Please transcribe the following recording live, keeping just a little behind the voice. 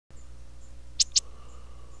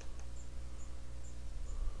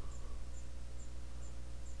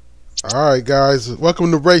All right, guys. Welcome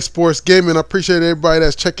to RaySportsGaming. I appreciate everybody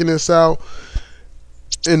that's checking this out.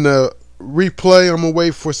 In the replay, I'm going to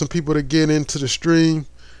wait for some people to get into the stream.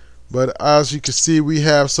 But as you can see, we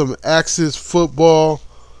have some Axis Football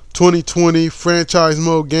 2020 franchise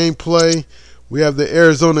mode gameplay. We have the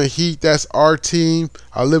Arizona Heat. That's our team.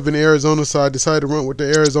 I live in Arizona, so I decided to run with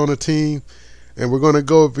the Arizona team. And we're going to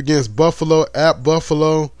go up against Buffalo at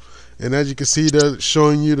Buffalo. And as you can see, they're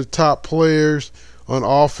showing you the top players on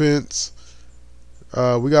offense.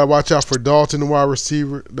 We got to watch out for Dalton, the wide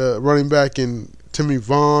receiver, the running back, and Timmy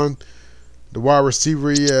Vaughn. The wide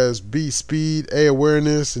receiver, he has B speed, A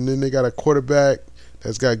awareness, and then they got a quarterback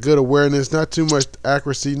that's got good awareness. Not too much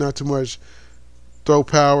accuracy, not too much throw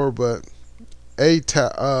power, but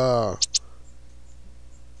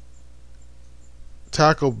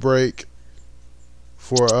tackle break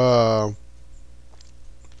for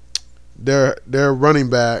their running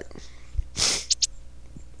back.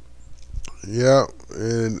 Yep,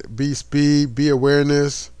 and B speed, B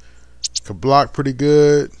awareness, could block pretty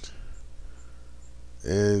good.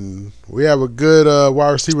 And we have a good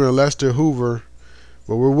wide receiver in Lester Hoover.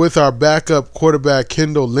 But we're with our backup quarterback,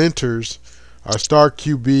 Kendall Linters, our star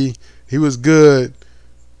QB. He was good,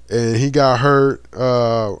 and he got hurt,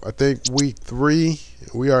 I think, week 3.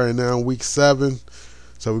 We are now in week 7.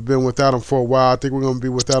 So we've been without him for a while. I think we're going to be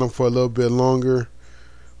without him for a little bit longer.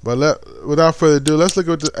 But without further ado, let's look at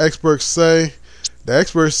what the experts say. The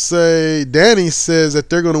experts say, Danny says that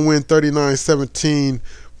they're going to win 39-17,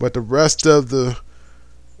 but the rest of the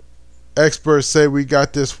experts say we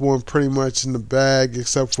got this one pretty much in the bag,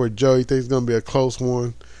 except for Joe. He thinks it's going to be a close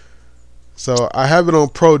one. So I have it on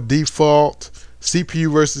pro default,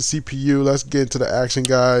 CPU versus CPU. Let's get into the action,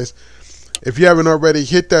 guys. If you haven't already,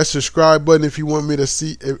 hit that subscribe button if you want me to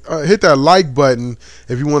see. Hit that like button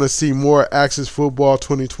if you want to see more Axis Football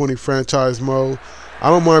 2020 franchise mode. I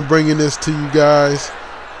don't mind bringing this to you guys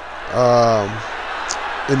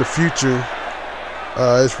in the future.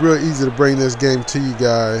 It's real easy to bring this game to you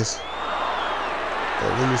guys.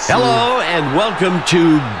 Let me see. Hello and welcome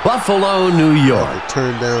to Buffalo, New York.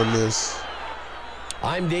 Turn down this.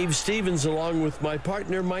 I'm Dave Stevens along with my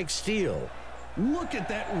partner Mike Steele. Look at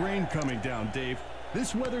that rain coming down, Dave.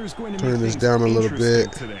 This weather is going to turn make this down a little bit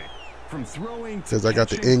today. From throwing because I got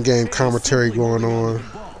the in-game commentary going on.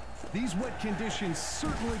 These wet conditions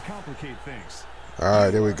certainly complicate things. All right,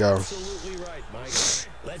 there we go. Absolutely right, Mike.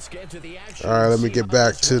 Let's get to the action. All right, let me get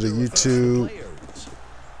back to the YouTube.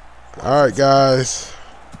 All right, guys.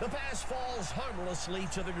 The pass falls harmlessly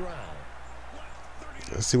to the ground.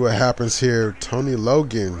 Let's see what happens here. Tony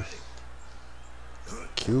Logan,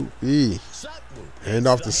 QB, hand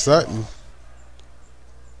off to Sutton.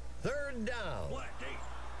 Third down.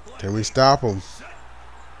 Can we stop him?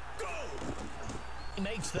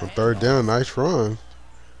 On third down, nice run.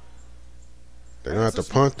 They're gonna have to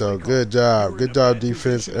punt though. Good job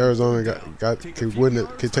defense. Arizona could win it,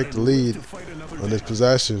 could take the lead on this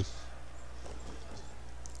possession.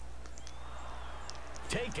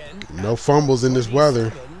 No fumbles in this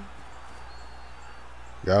weather.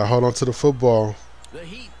 Gotta hold on to the football. The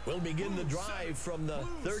Heat will begin the drive from the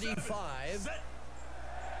 35.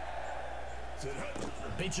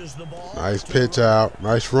 Pitches the ball. Nice pitch out.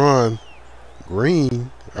 Nice run.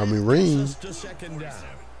 Ream. A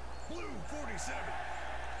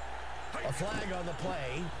flag on the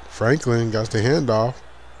play. Franklin got the handoff.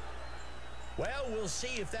 Well, we'll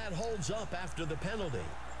see if that holds up after the penalty.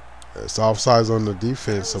 It's offsides on the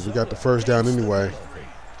defense, so we got the first down anyway.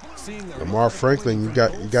 Lamar Franklin, you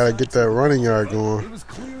got to get that running yard going.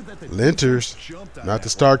 Linters, not the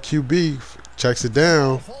star QB, checks it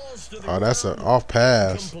down. Oh, that's an off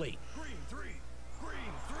pass.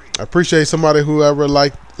 I appreciate somebody who ever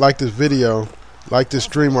liked this video, liked this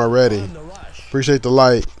stream already. Appreciate the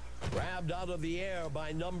like. Grabbed out of the air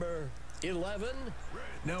by number 11.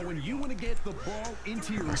 Now, when you want to get the ball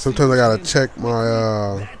into your sometimes I gotta check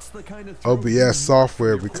my OBS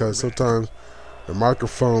software because sometimes the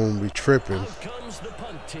microphone be tripping.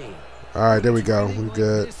 All right, there we go. We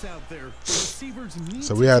good.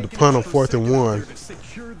 So we had to punt on 4th and 1.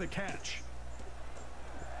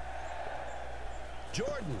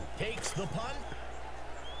 Jordan takes the punt.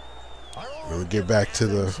 Let me get back to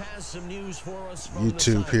the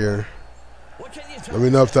YouTube here. Let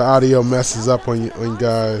me know if the audio messes up on you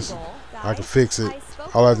guys. I can fix it.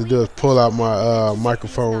 All I have to do is pull out my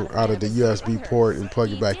microphone out of the USB port and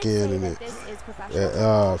plug it back in, and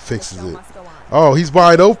it fixes it. Oh, he's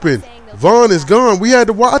wide open. Vaughn is gone. We had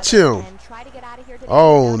to watch him.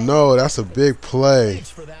 Oh, no, that's a big play.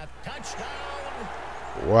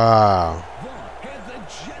 Wow.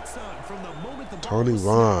 Tony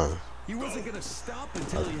Vaughn. to stop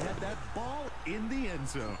until he had that ball in the end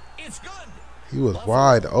zone. It's good. He was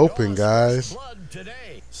wide open, guys.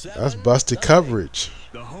 That's busted coverage.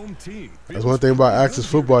 The home team. That's one thing about Access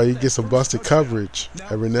football. You get some busted coverage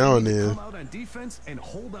every now and then. Come out on defense and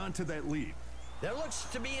hold on to that lead. There looks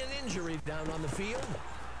to be an injury down on the field.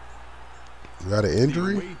 You got an The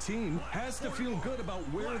injury? away team has to feel good about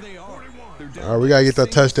where they are. All right, we got to get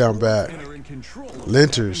that touchdown back. And are in control of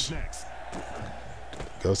Linters what happens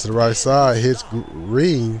next. goes to the right side, hits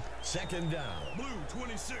Green. Second down.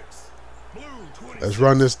 Let's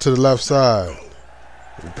run this to the left side.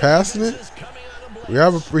 We passing it? We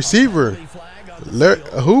have a receiver,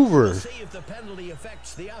 Hoover,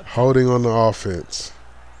 holding on the offense.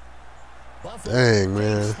 Dang,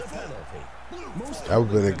 man. That would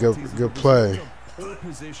have been a good play. Poor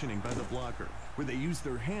positioning by the blocker, where they use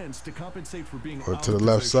their hands to compensate for being Or out to the of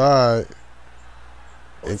left position. side.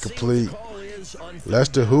 Incomplete.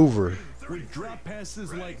 Lester Hoover. With drop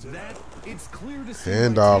passes like that, it's clear to see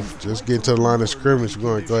Handoff. Just get to the line of scrimmage. We're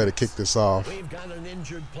going to go ahead and kick this off. We've got an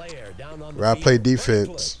injured player down on the Where I field. play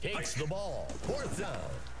defense. Takes the ball. Fourth down.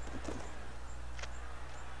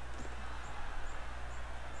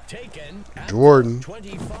 Taken at Jordan.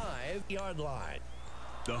 25-yard line.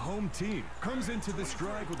 The home team comes into this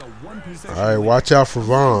drive with a one-possession All right, lead. watch out for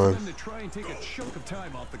Vaughn. Them to try and take a chunk of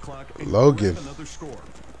time off the clock and Logan. grab another score.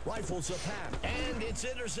 Rifles a pass, and it's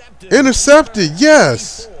intercepted. Intercepted,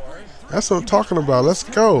 yes. That's what I'm talking about. Let's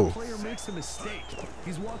go. Player makes a mistake.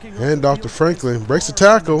 He's walking Hand off off the to field Franklin. as Breaks the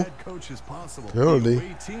far as tackle. head coach as possible. Penalty. The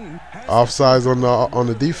away team has Offsides on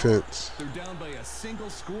the defense. They're down by a single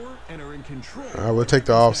score and are in control. All right, we'll take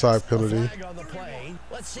the offside penalty. Flag on the play.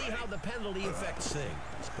 Let's see how the penalty affects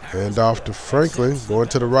things. Hand off to Franklin. Going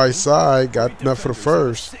to the right side. Got enough for the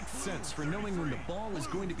first. Sixth sense for knowing when the ball is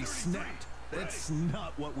going to be snapped. That's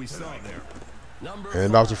not what we saw there.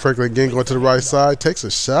 Hand off to Franklin again. Going to the right side. Takes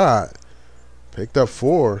a shot. Picked up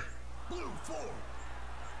 4.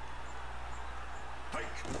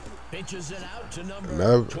 Pitches it out to number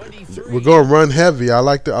Now, 23. we're going to run heavy. I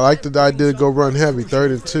like the idea to go run heavy.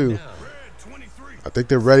 3rd and 2. I think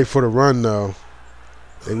they're ready for the run though.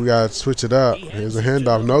 I think we got to switch it up. Here's a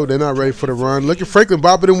handoff. No, they're not ready for the run. Look at Franklin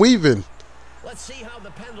bobbing and weaving. Let's see how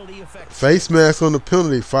the penalty affects Face mask on the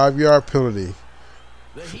penalty. 5-yard penalty.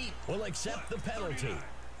 the Heat will accept the penalty.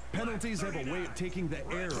 Penalties have a way of taking the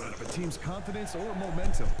air out of a team's confidence or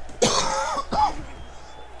momentum.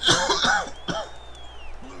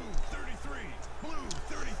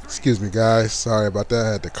 Excuse me, guys. Sorry about that.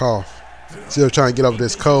 I had to cough. Still trying to get over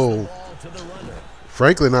this cold. Ball to the runner.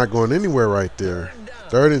 Franklin not going anywhere right there.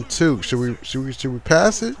 3rd and 2. Should we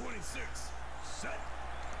pass it?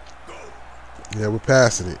 Yeah, we're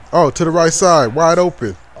passing it. Oh, to the right side, wide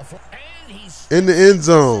open, And he's in the end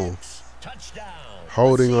zone, touchdown.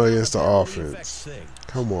 holding Let's see against the how penalty offense. affects things.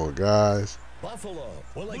 Come on, guys. Buffalo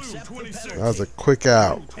will accept the penalty. That was a quick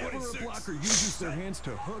out. Whenever a blocker uses their hands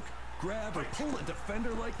to hook, grab, or pull a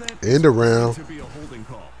defender like that, End around. to be a holding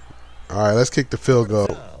call. All right, let's kick the field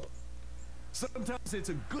goal. Sometimes it's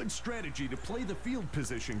a good strategy to play the field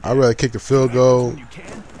position. I'd rather kick the field goal When you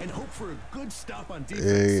can, and hope for a good stop on defense.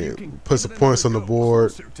 and You can put give some it points on another the go board.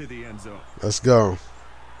 closer to the end zone. Let's go.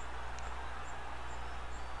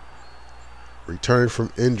 Returning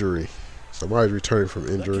from injury. Somebody's returning from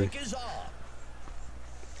The injury. kick is off.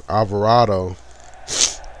 Alvarado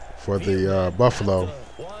for the Buffalo.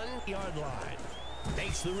 1-yard line.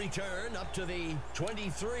 Makes the return up to the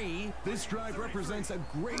 23. This drive represents a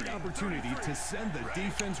great opportunity to send the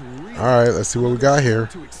defense really. All right, let's see what we got here.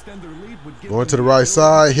 To extend their lead would give Going to them the right ability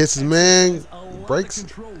side, to hits his man, exercise a lot of breaks,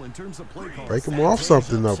 control in terms of play calling. break him off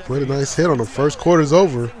something though. Put a nice hit on him. First quarter's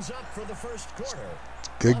over. Things up for the first quarter.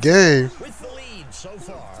 Good game. With the lead so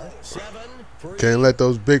far, 7-3. Can't let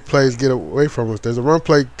those big plays get away from us. There's a run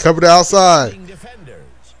play covered outside. Defenders.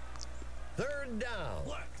 Third down.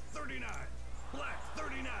 Black 39. Black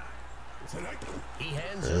 39. He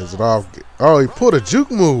hands Hands it it off. off. Oh, he pulled a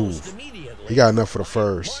juke move. Immediately. He got enough for the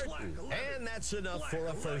first. And that's enough for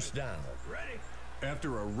a first down. After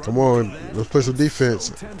a run Come on, like that, let's play some it's defense.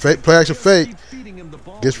 so tempting Fake, play action to fake. keep feeding him the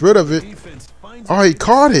ball Gets rid of until it. the defense finds Oh, a he way to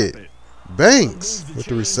caught stop it. Banks with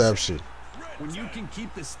the reception. When you can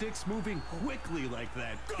keep the sticks moving quickly like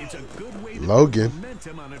that, it's a good way to Logan. build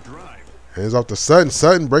momentum on a drive. Hands off to Sutton.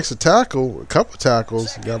 Sutton breaks a tackle. A couple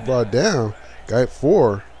tackles. He got brought down. Got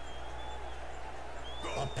 4.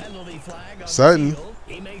 A penalty flag on Sutton the field.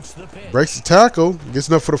 He makes the pitch. breaks the tackle. Gets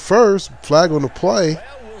enough for the first. Flag on the play. Well,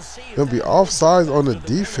 we'll see if Gonna be that offsides on the for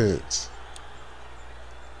penalty. defense.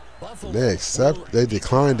 Buffalo They accept. will They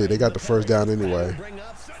declined it. They got the first down penalty. anyway. Bring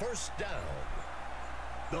up first down.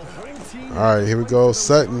 The whole team All right, here we go.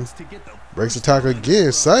 Sutton to get the Breaks the tackle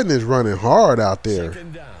again. Sutton is running hard out there.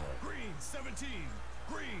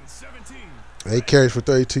 8 carries for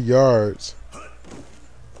 32 yards.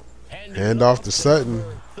 Hand off to Sutton.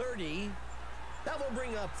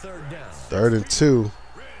 3rd and 2.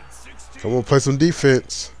 Come on, play some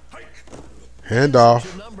defense. Hand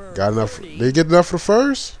off. Got enough. Did he get enough for the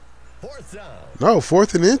first? No,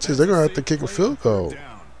 4th and inches. They're going to have to kick a field goal.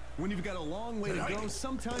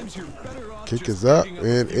 Kick is up,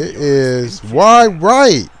 and it is wide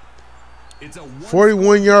right.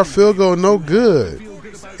 41-yard field goal, no good.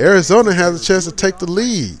 Arizona has a chance to take the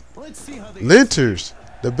lead. Linters,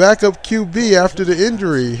 the backup QB after the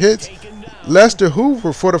injury, hits Lester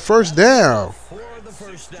Hoover for the first down.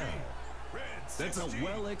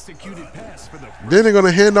 Then they're going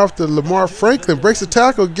to hand off to Lamar Franklin. Breaks the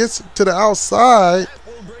tackle, gets to the outside.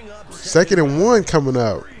 2nd and 1 coming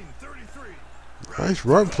up. Nice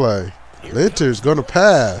run play. Linter's going to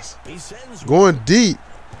pass. Going deep.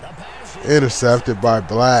 Intercepted by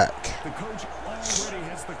Black.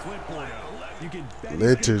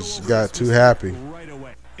 Linter's got too happy.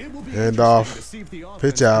 Hand off.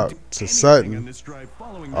 Pitch out to Sutton.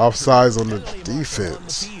 Offsides on the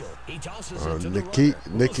defense.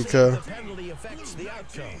 Nikika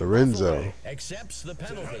Lorenzo.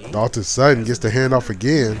 Dalton Sutton gets the handoff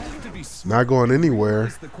again. Not going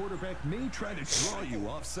anywhere.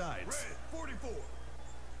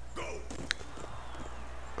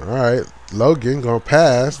 All right, Logan gonna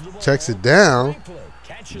pass. Checks it down.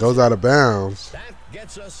 Goes out of bounds.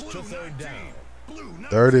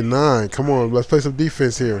 3rd and 9. Come on, let's play some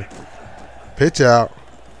defense here. Pitch out.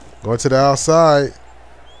 Going to the outside.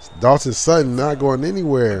 Dalton Sutton not going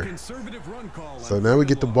anywhere. So now we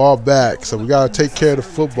get the ball back. So we got to take care of the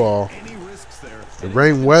football. The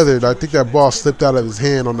rain weathered. I think that ball slipped out of his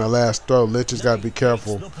hand on that last throw. Lynch has got to be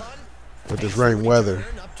careful with this rain weather.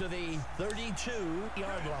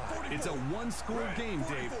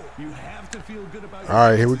 All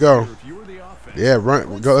right, here we go. Yeah,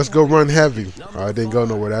 run. Let's go run heavy. It didn't go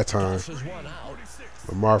nowhere that time.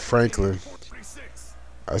 Lamar Franklin.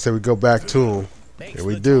 I said we go back to him. And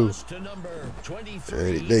we do. And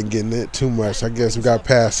he didn't get in it too much. I guess we got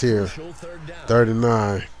pass here. 3rd and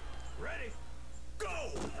 9.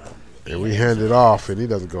 And we hand it off, and he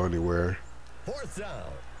doesn't go anywhere.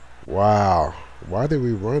 Wow. Why did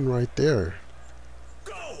we run right there?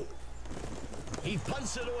 He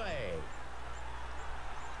punts it away.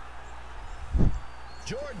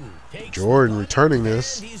 Jordan returning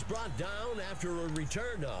this. He's brought down after a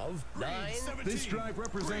return of 9.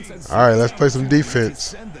 All right, let's play some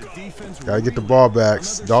defense. Got to get the ball back.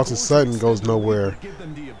 Dalton Sutton goes nowhere.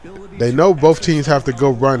 They know both teams have to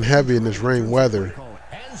go run heavy in this rain weather.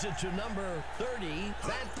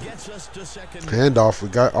 Handoff. We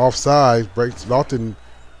got offside. Breaks. Dalton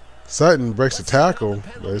Sutton breaks the tackle.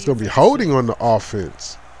 But it's going to be holding on the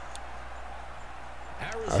offense.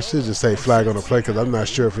 I should just say flag on the play because I'm not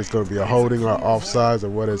sure if it's going to be a holding or offsides or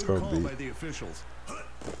what it's going to be.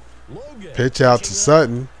 Pitch out to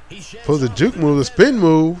Sutton. Pulls a juke move, a spin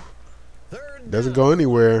move. Doesn't go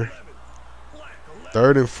anywhere.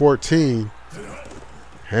 3rd and 14.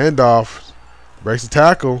 Handoff. Breaks the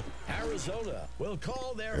tackle.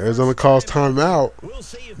 Arizona calls timeout.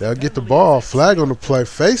 They'll get the ball. Flag on the play.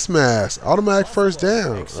 Face mask. Automatic first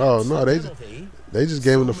down. Oh, no. They just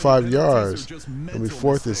gave him the 5 yards. It'll be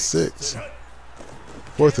 4th and 6.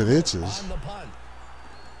 4th and inches.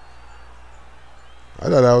 I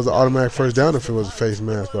thought that was an automatic first down if it was a face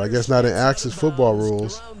mask, but I guess not in Axis football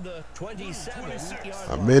rules.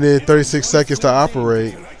 1 minute and 36 seconds to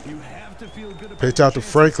operate. Pitch out to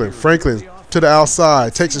Franklin. Franklin to the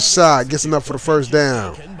outside. Takes a shot. Gets enough for the first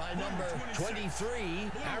down.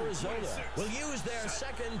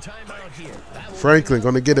 Franklin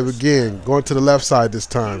going to get it again. Going to the left side this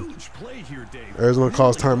time. Arizona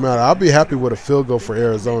calls timeout. I'll be happy with a field goal for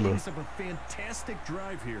Arizona.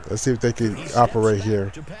 Let's see if they can operate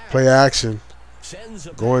here. Play action.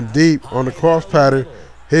 Going deep on the cross pattern.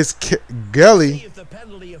 His Gelly.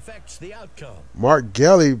 Mark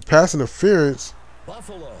Gelly, pass interference.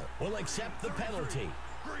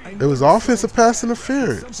 It was offensive pass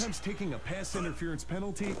interference.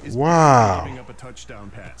 Wow.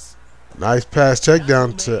 Nice pass check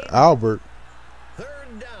down to Albert.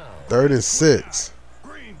 3rd and 6.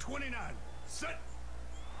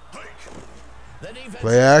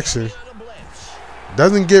 Play action.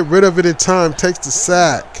 Doesn't get rid of it in time. Takes the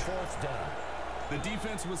sack.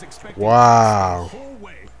 Wow.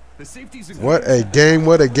 What a game.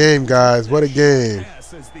 What a game, guys. What a game.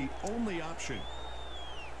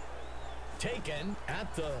 Taken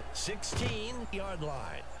at the 16-yard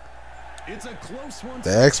line. It's a close one.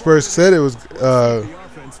 The experts said it was,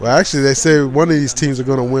 well, actually, they said one of these teams are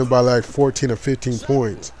going to win by like 14 or 15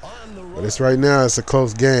 points. But it's right now, it's a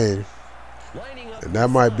close game. And that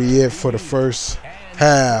might be it for the first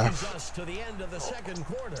half. To the end of the second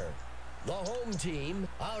quarter. The home team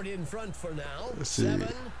out in front for now. Let's see.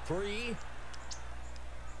 7-3.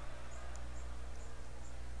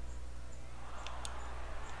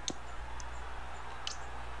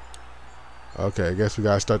 Okay, I guess we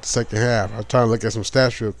gotta start the second half. I'm trying to look at some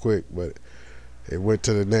stats real quick, but it went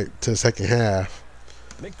to the second half.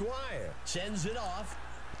 McGuire sends it off.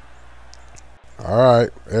 All right,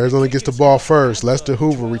 Arizona gets the ball first. Lester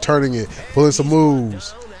Hoover returning it, pulling some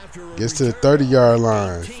moves. Gets to the 30-yard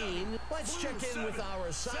line. Let's check in with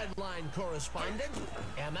our sideline correspondent.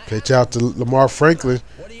 Pitch out to Lamar Franklin.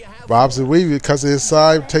 Bobs and weaves it, cuts it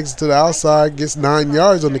inside, takes it to the outside, gets 9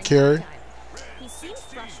 yards on the carry. He seems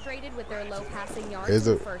frustrated with their low passing yards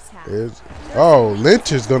in the first half. Oh,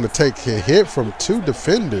 Lynch is going to take a hit from 2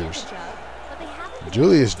 defenders.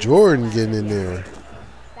 Julius Jordan getting in there.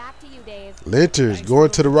 Back to you, Dave. Linters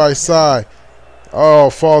going to the right side. Oh,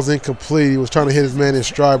 falls incomplete. He was trying to hit his man in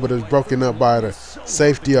stride, but it was broken up by the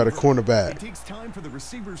safety or the cornerback. It takes time for the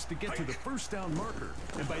receivers to get to the first down marker,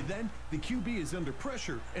 and by then the QB is under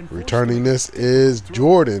pressure. And Returning this is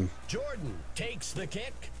Jordan. Jordan takes the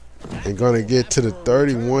kick. And going to get to the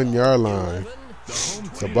 31-yard line.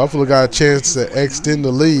 So Buffalo got a chance to extend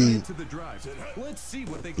the lead.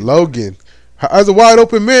 Logan has a wide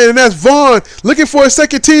open man, and that's Vaughn looking for a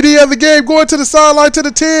second TD of the game, going to the sideline to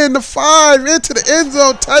the 10, the 5, into the end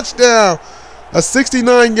zone, touchdown. A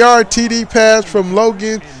 69-yard TD pass from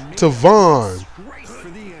Logan to Vaughn.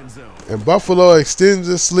 And Buffalo extends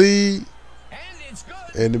this lead,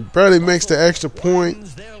 and it barely makes the extra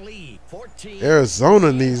point.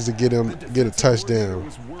 Arizona needs to get a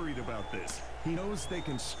touchdown.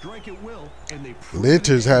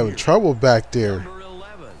 Linter's having trouble back there.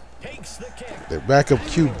 Their backup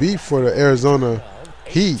QB for the Arizona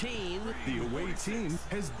Heat.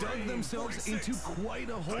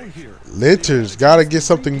 Linter's got to get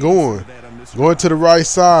something going. Going to the right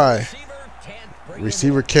side.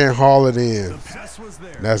 Receiver can't haul it in.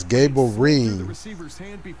 That's Gable Reen. There's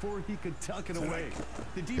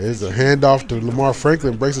a handoff to Lamar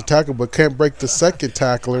Franklin. Breaks a tackle but can't break the second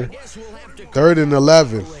tackler. 3rd and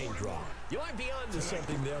 11.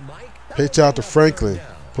 Pitch out to Franklin.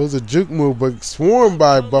 Pulls a juke move, but swarmed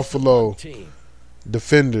by Buffalo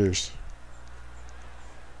defenders.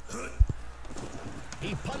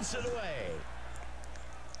 He punts it away.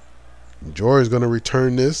 Jordan's going to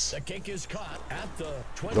return this. The kick is caught at the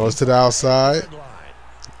Goes to the outside.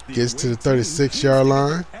 Gets to the 36-yard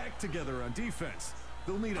line.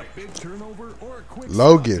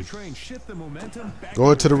 Logan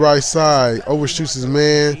going to the right side. Overshoots his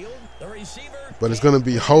man. But it's going to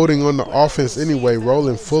be holding on the offense anyway.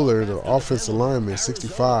 Roland Fuller, the offensive lineman,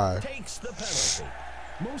 65.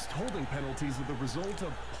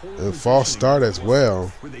 And false start as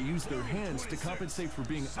well.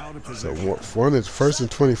 So one is 1st and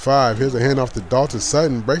 25. Here's a handoff to Dalton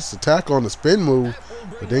Sutton. Breaks the tackle on the spin move,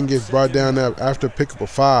 but then gets brought down after pickup of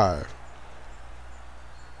 5.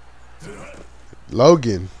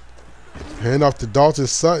 Logan. Handoff to Dalton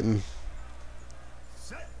Sutton.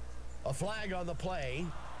 A flag on the play.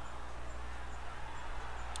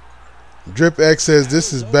 Drip X says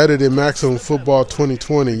this is better than Maximum Football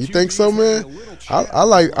 2020. You think so, man? I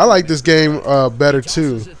like this game better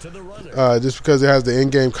too, just because it has the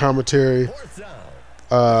in-game commentary.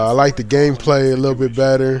 I like the gameplay a little bit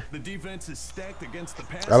better.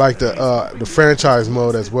 I like the franchise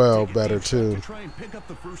mode as well better too.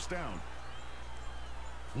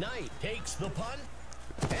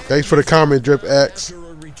 Thanks for the comment, Drip X.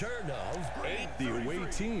 The away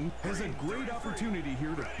team has a great opportunity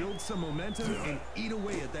here to build some momentum and eat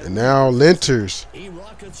away at that. And now Linters.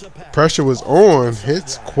 Pressure was on.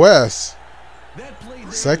 Hits Quest.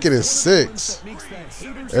 2nd and 6.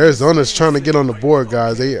 Arizona's trying to get on the board,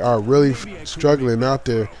 guys. They are really struggling out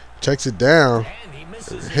there. Checks it down.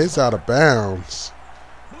 Hits out of bounds.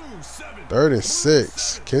 3rd and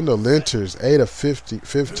 6. Kendall Linters, 8 of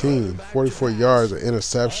 15, 44 yards, an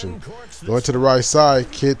interception. Going to the right side,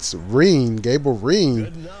 Kits Reen, Gable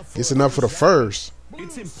Reen, gets enough for the first. All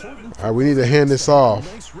right, we need to hand this off.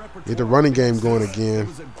 Get the running game going again.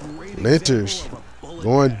 Linters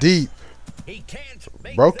going deep.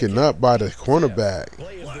 Broken up by the cornerback.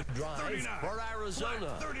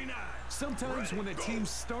 Sometimes when a team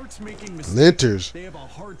starts making mistakes, Linters they have a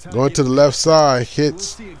hard time going to the left side,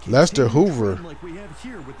 hits Lester Hoover. like we have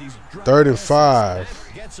here with these 3rd and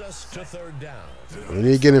 5. Gets us to 3rd down. We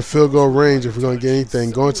need to get in field goal range if we're going to get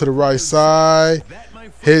anything. Going to the right side,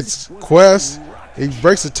 hits Quest. He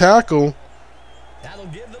breaks the tackle.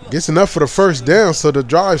 Gets enough for the 1st down, so the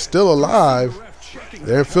drive's still alive.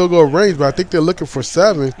 They're in field goal range, but I think they're looking for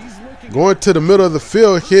 7. Going to the middle of the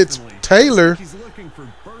field, hits Taylor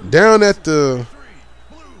down at the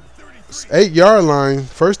 8-yard line.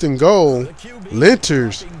 1st and goal.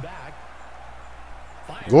 Linters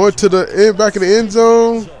going to the end, back of the end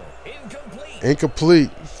zone. Incomplete.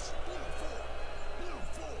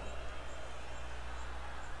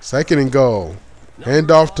 2nd and goal. Hand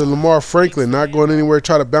off to Lamar Franklin, not going anywhere.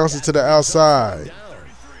 Try to bounce it to the outside.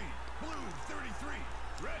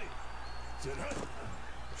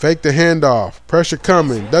 Fake the handoff. Pressure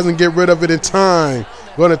coming. Doesn't get rid of it in time.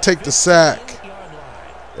 Going to take the sack.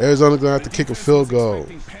 Arizona's going to have to kick a field goal.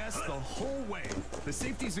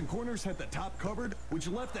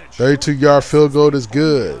 32-yard field goal is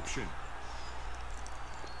good.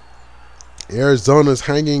 Arizona's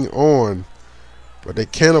hanging on, but they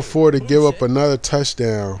can't afford to give up another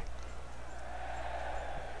touchdown.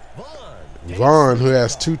 Vaughn, who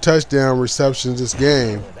has 2 touchdown receptions this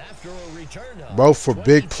game, both for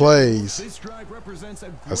big plays,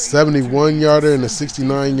 a 71-yarder and a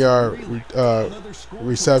 69-yard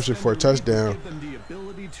reception for a touchdown,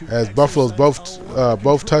 as Buffalo's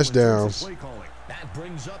both touchdowns. That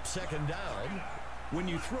brings up 2nd down. When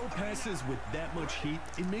you throw passes with that much heat,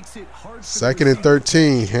 it makes it hard. 2nd and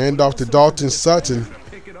 13. Hand off to Dalton Sutton.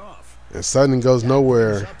 And Sutton goes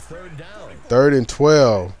nowhere. 3rd and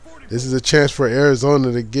 12. This is a chance for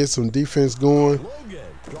Arizona to get some defense going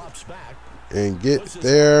and get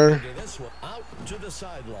there.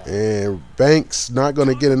 And Banks not going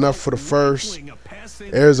to get enough for the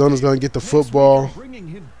 1st. Arizona's going to get the football.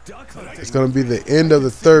 It's going to be the end of the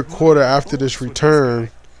 3rd quarter after this return.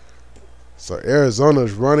 So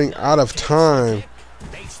Arizona's running out of time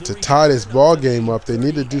to tie this ball game up. They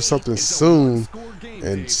need to do something soon,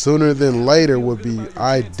 and sooner than later would be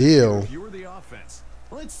ideal.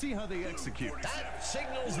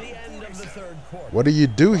 What do you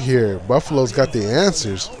do here? Buffalo's got the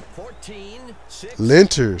answers.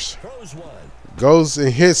 Linters goes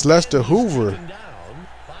and hits Lester Hoover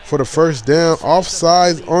for the 1st down.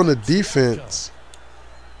 Offsides on the defense.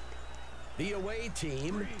 The away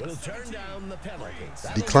team will turn down the penalty.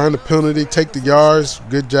 Decline the penalty, take the yards.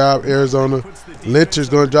 Good job, Arizona. Linters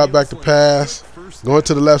going to drop back the pass. Going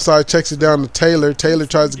to the left side, checks it down to Taylor. Taylor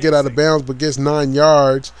tries to get out of bounds but gets 9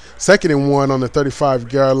 yards. 2nd and 1 on the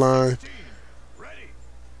 35-yard line.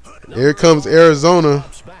 Here comes Arizona.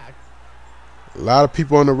 A lot of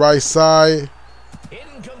people on the right side.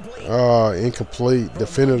 Oh, incomplete.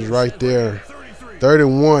 Defender's right there. 3rd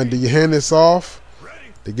and 1. Do you hand this off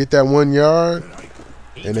to get that 1 yard?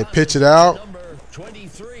 And they pitch it out.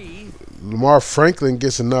 Lamar Franklin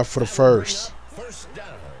gets enough for the 1st.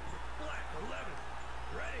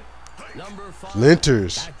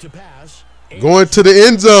 Linters going to the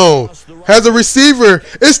end zone. Has a receiver.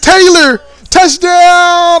 It's Taylor.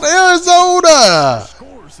 Touchdown, Arizona.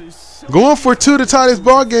 Going for 2 to tie this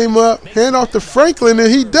ball game up. Hand off to Franklin, and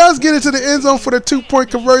he does get into the end zone for the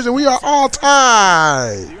 2-point conversion. We are all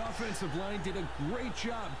tied. The offensive line did a great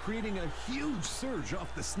job creating a huge surge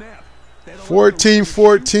off the snap.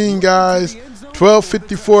 14-14, guys.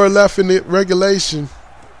 12:54 left in the regulation.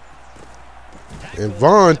 And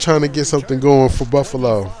Vaughn trying to get something going for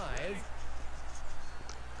Buffalo.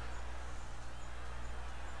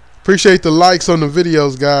 Appreciate the likes on the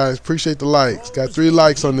videos, guys. Appreciate the likes. Got 3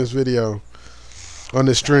 likes on this video, on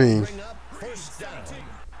this stream.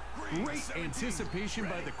 Great anticipation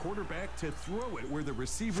by the quarterback to throw it where the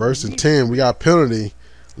receiver. 1st and 10. We got a penalty.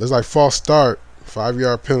 Looks like false start.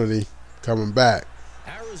 5-yard penalty coming back.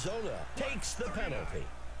 Arizona takes the penalty.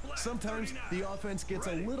 Sometimes the offense gets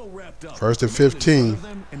a little wrapped up. 1st and 15.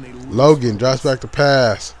 Logan drops back the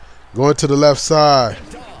pass. Going to the left side.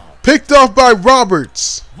 Picked off by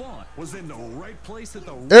Roberts.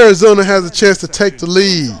 Arizona has a chance to take the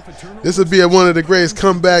lead. This would be one of the greatest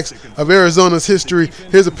comebacks of Arizona's history.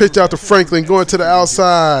 Here's a pitch out to Franklin going to the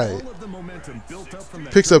outside.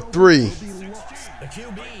 Picks up 3.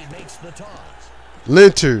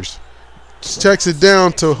 Linters checks it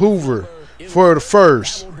down to Hoover for the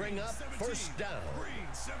 1st.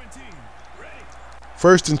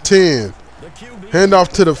 1st and 10.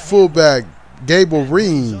 Handoff to the fullback, Gable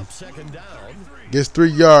Ream. Gets 3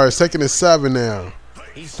 yards. 2nd and 7 now.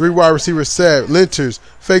 3 wide receiver set. Linters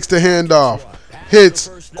fakes the handoff.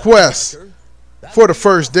 Hits Quest. for the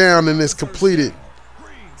first down, and it's completed.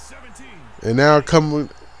 And now coming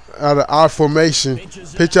out of I formation,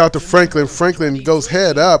 pitch out to Franklin. Franklin goes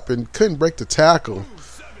head up and couldn't break the tackle.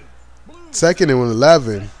 2nd and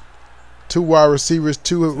 11. 2 wide receivers,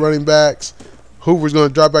 2 running backs. Hoover's going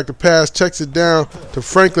to drop back the pass, checks it down to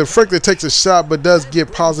Franklin. Franklin takes a shot but does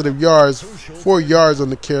get positive yards. 4 yards on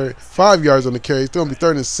the carry, 5 yards on the carry. It's going to be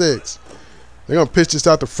 3rd and 6. They're going to pitch this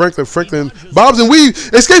out to Franklin. Franklin bobs and weaves,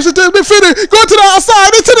 escapes it to the midfielder, going to the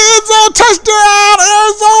outside, into the end zone. Touchdown,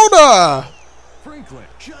 Arizona! Franklin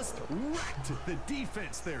just wrecked the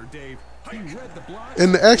defense there, Dave. He read the block.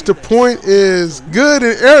 And the extra point is good,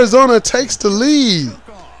 and Arizona takes the lead.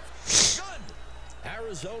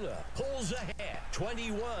 Arizona pulls ahead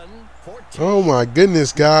 21-14. Oh my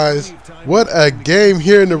goodness, guys. What a game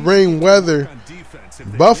here in the rain weather.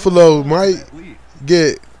 Buffalo might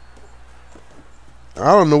get,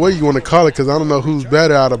 I don't know what you want to call it, because I don't know who's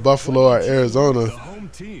better out of Buffalo or Arizona.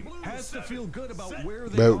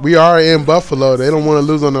 But we are in Buffalo. They don't want to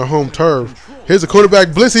lose on their home turf. Here's a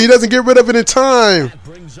quarterback blitz. He doesn't get rid of it in time.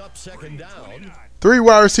 3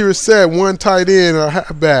 wide receivers set, 1 tight end, a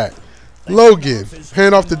halfback. Logan,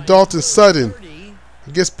 hand off to Dalton Sutton.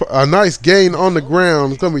 Gets a nice gain on the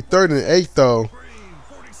ground. It's going to be 3rd and 8, though.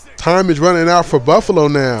 Time is running out for Buffalo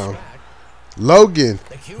now. Logan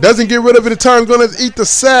doesn't get rid of it in time. Going to eat the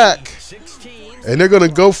sack. And they're going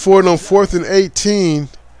to go for it on 4th and 18.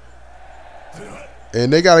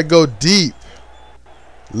 And they got to go deep.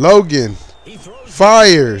 Logan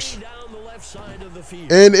fires.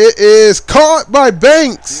 And it is caught by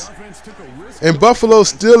Banks. And Buffalo's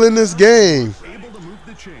still in this game.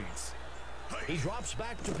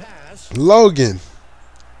 Logan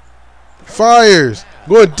fires.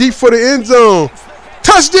 Going deep for the end zone.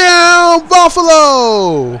 Touchdown,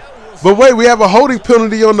 Buffalo! But wait, we have a holding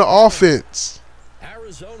penalty on the offense.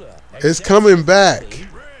 It's coming back.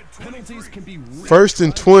 1st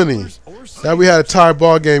and 20. Now we had a tie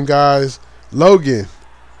ball game, guys. Logan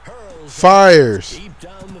fires.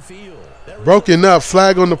 Broken up,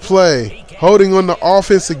 flag on the play. Holding on the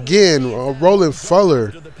offense again. Roland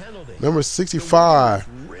Fuller, number 65,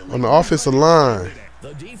 on the offensive line.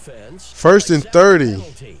 1st and 30.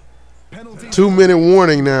 2-minute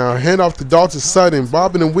warning now. Hand off to Dalton Sutton.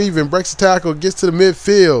 Bobbing and weaving. Breaks the tackle. Gets to the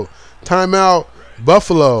midfield. Timeout,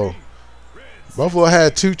 Buffalo. Buffalo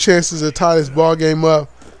had 2 chances to tie this ball game up.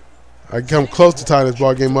 I come close to tying this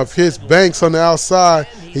ball game up. Here's Banks on the outside.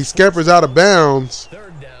 He scampers out of bounds.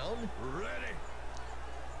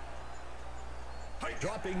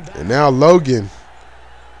 And now Logan.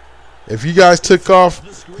 If you guys took off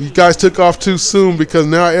too soon, because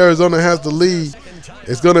now Arizona has the lead.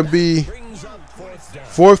 It's going to be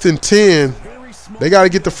 4th and 10. They got to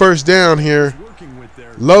get the first down here.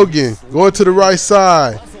 Logan going to the right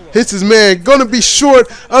side. Hits his man. Going to be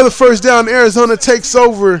short of the first down. Arizona takes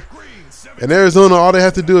over. And Arizona, all they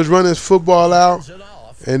have to do is run this football out.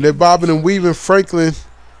 And they're bobbing and weaving. Franklin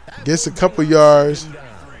gets a couple yards.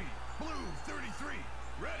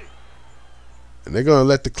 And they're going to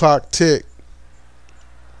let the clock tick.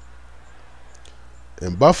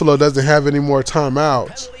 And Buffalo doesn't have any more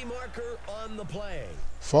timeouts.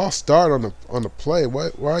 False start on the play. Why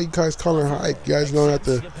are you guys calling hike? You guys don't have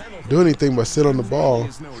to do anything but sit on the ball.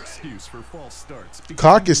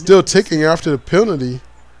 Clock is still ticking after the penalty.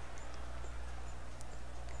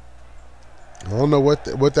 I don't know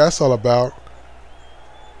what that's all about.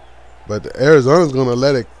 But Arizona's going to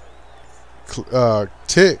let it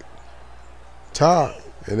tick. Top.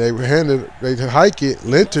 And they hike it.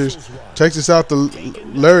 Linters takes us out to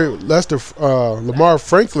Lamar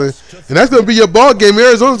Franklin. And that's going to be your ball game.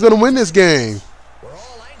 Arizona's going to win this game. We're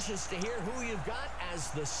all anxious to hear who you've got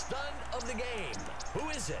as the stun of the game. Who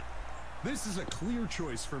is it? This is a clear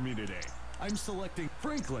choice for me today. I'm selecting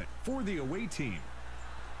Franklin for the away team.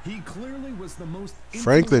 He clearly was the most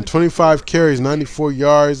Franklin, 25 carries, 94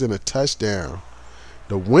 yards, and a touchdown.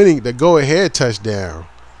 The go-ahead touchdown.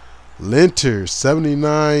 Linter,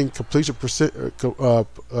 79 completion percent,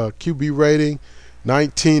 QB rating,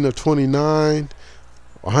 19 of 29,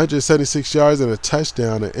 176 yards and a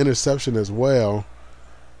touchdown, an interception as well.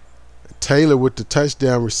 Taylor with the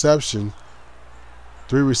touchdown reception,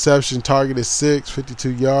 3 reception, targeted 6,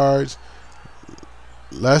 52 yards.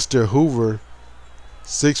 Lester Hoover,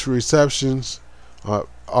 6 receptions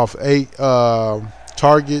off 8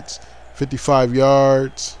 targets, 55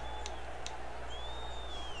 yards.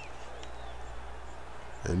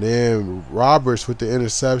 And then Roberts with the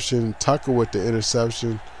interception, Tucker with the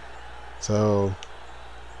interception. So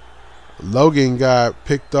Logan got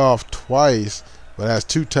picked off twice, but has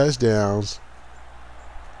 2 touchdowns.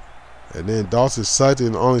 And then Dawson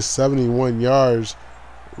Sutton only 71 yards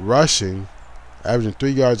rushing, averaging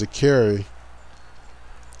 3 yards a carry.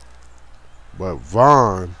 But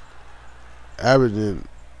Vaughn averaging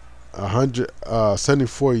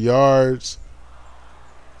 174 yards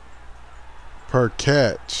per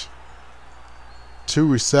catch. 2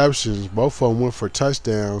 receptions, both of them went for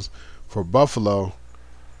touchdowns for Buffalo.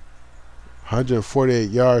 148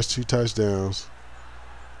 yards, 2 touchdowns.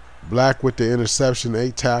 Black with the interception,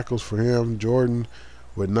 8 tackles for him. Jordan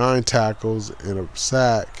with 9 tackles and a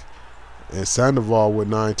sack. And Sandoval with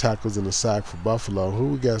 9 tackles and a sack for Buffalo. Who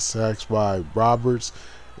we got sacks by? Roberts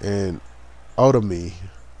and Otomi.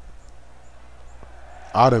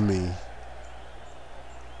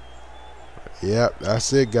 Yep,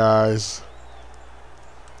 that's it, guys.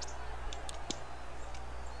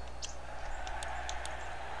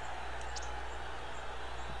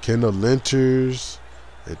 Kendall Linters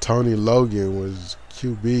and Tony Logan was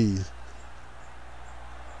QB.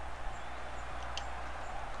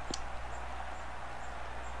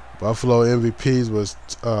 Buffalo MVPs was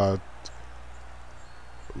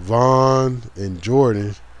Vaughn and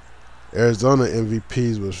Jordan. Arizona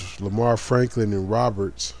MVPs was Lamar Franklin and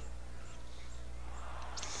Roberts.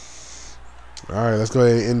 All right, let's go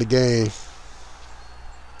ahead and end the game.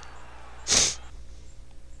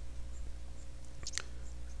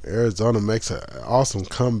 Arizona makes an awesome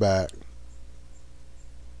comeback.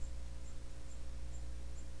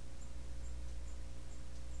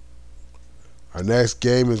 Our next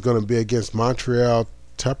game is going to be against Montreal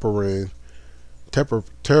Terrapins.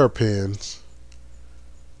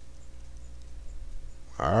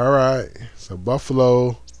 All right, so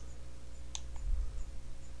Buffalo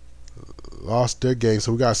lost their game,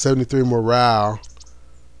 so we got 73 morale.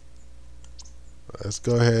 Let's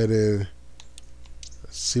go ahead and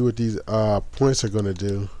see what these points are going to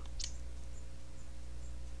do.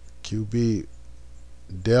 QB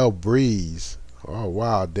Del Breeze. Oh,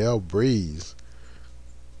 wow, Del Breeze.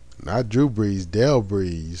 Not Drew Brees, Del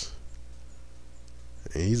Breeze.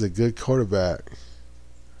 And he's a good quarterback.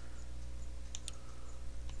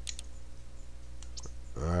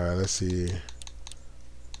 All right, let's see.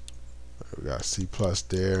 We got C+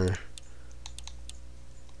 there.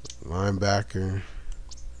 Linebacker.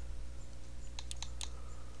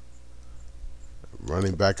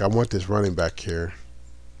 Running back. I want this running back here.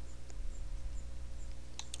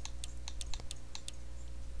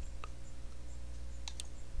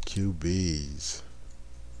 QBs.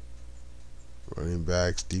 Running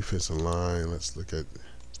backs, defensive line. Let's look at.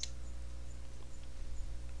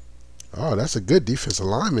 Oh, that's a good defensive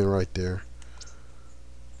lineman right there.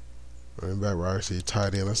 Running back, wide receiver,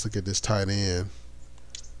 tight end. Let's look at this tight end.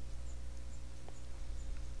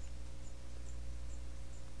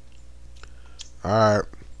 All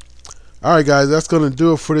right, guys. That's gonna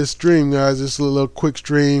do it for this stream, guys. This is a little quick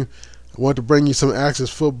stream. I want to bring you some Axis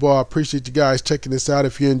football. I appreciate you guys checking this out.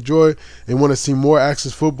 If you enjoy and want to see more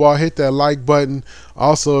Axis football, hit that like button.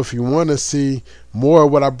 Also, if you want to see more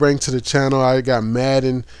of what I bring to the channel, I got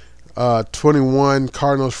Madden 21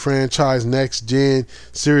 Cardinals franchise next gen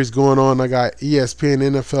series going on. I got ESPN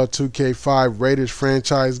NFL 2K5 Raiders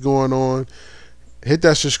franchise going on. Hit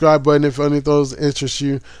that subscribe button if any of those interest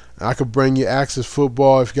you. I could bring you Axis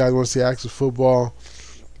football if you guys want to see Axis football.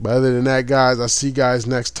 But other than that, guys, I'll see you guys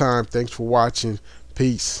next time. Thanks for watching.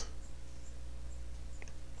 Peace.